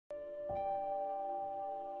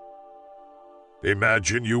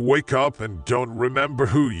Imagine you wake up and don't remember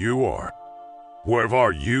who you are. Where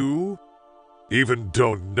are you? Even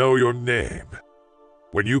don't know your name.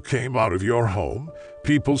 When you came out of your home,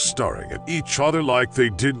 people staring at each other like they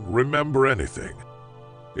didn't remember anything.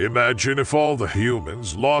 Imagine if all the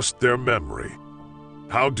humans lost their memory.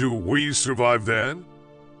 How do we survive then?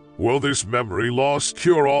 Will this memory loss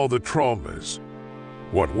cure all the traumas?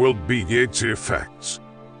 What will be its effects?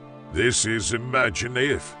 This is Imagine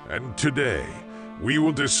If, and today, we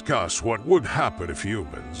will discuss what would happen if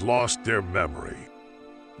humans lost their memory.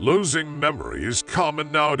 Losing memory is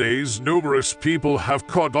common nowadays. Numerous people have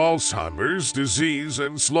caught Alzheimer's disease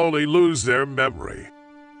and slowly lose their memory.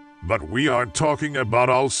 But we aren't talking about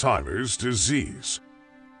Alzheimer's disease.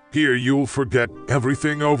 Here you'll forget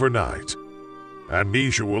everything overnight.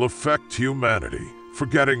 Amnesia will affect humanity,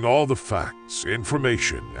 forgetting all the facts,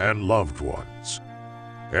 information, and loved ones.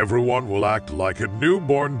 Everyone will act like a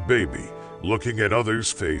newborn baby, looking at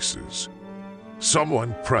others' faces.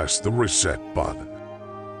 Someone press the reset button.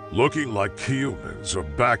 Looking like humans are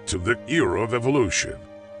back to the era of evolution.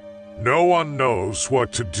 No one knows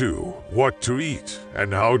what to do, what to eat,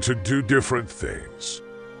 and how to do different things.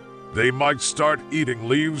 They might start eating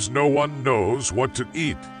leaves. No one knows what to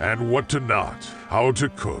eat and what to not, how to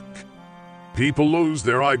cook. People lose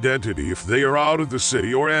their identity if they are out of the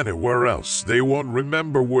city or anywhere else. They won't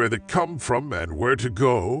remember where they come from and where to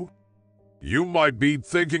go. You might be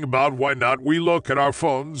thinking about why not we look at our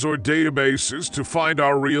phones or databases to find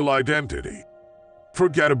our real identity.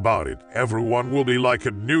 Forget about it. Everyone will be like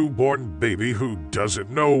a newborn baby who doesn't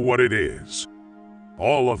know what it is.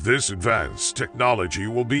 All of this advanced technology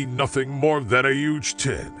will be nothing more than a huge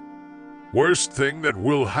tin. Worst thing that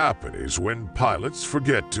will happen is when pilots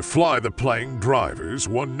forget to fly the plane, drivers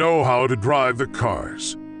won't know how to drive the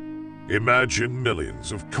cars. Imagine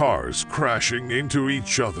millions of cars crashing into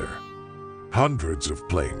each other. Hundreds of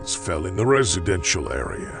planes fell in the residential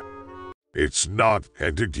area. It's not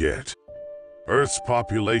ended yet. Earth's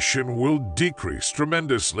population will decrease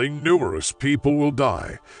tremendously. Numerous people will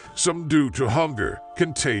die. Some due to hunger.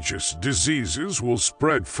 Contagious diseases will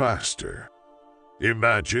spread faster.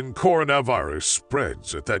 Imagine coronavirus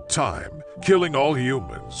spreads at that time, killing all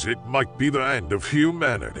humans. It might be the end of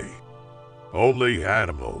humanity. Only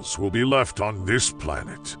animals will be left on this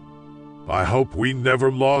planet. I hope we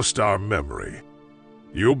never lost our memory.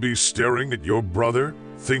 You'll be staring at your brother,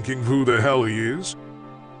 thinking who the hell he is?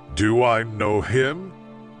 Do I know him?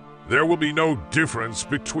 There will be no difference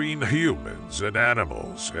between humans and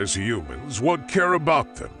animals, as humans won't care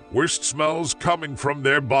about them. Worst smells coming from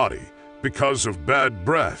their body because of bad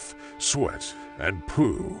breath, sweat, and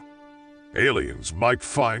poo. Aliens might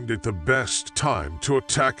find it the best time to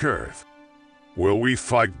attack Earth. Will we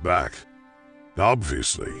fight back?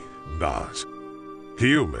 Obviously not.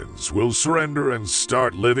 Humans will surrender and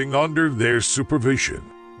start living under their supervision.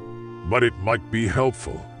 But it might be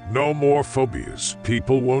helpful. No more phobias.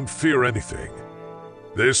 People won't fear anything.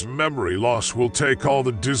 This memory loss will take all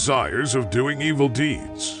the desires of doing evil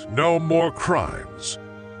deeds. No more crimes.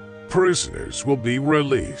 Prisoners will be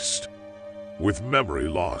released. With memory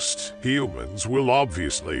lost, humans will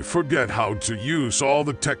obviously forget how to use all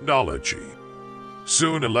the technology.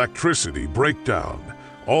 Soon electricity break down.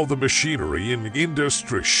 All the machinery in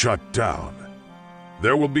industry shut down.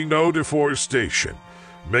 There will be no deforestation,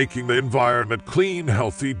 making the environment clean,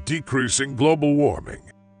 healthy, decreasing global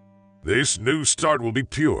warming. This new start will be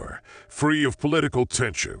pure, free of political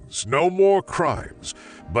tensions, no more crimes,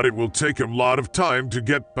 but it will take a lot of time to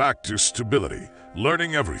get back to stability,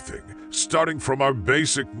 learning everything, starting from our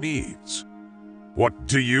basic needs. What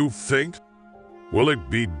do you think? Will it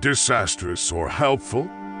be disastrous or helpful?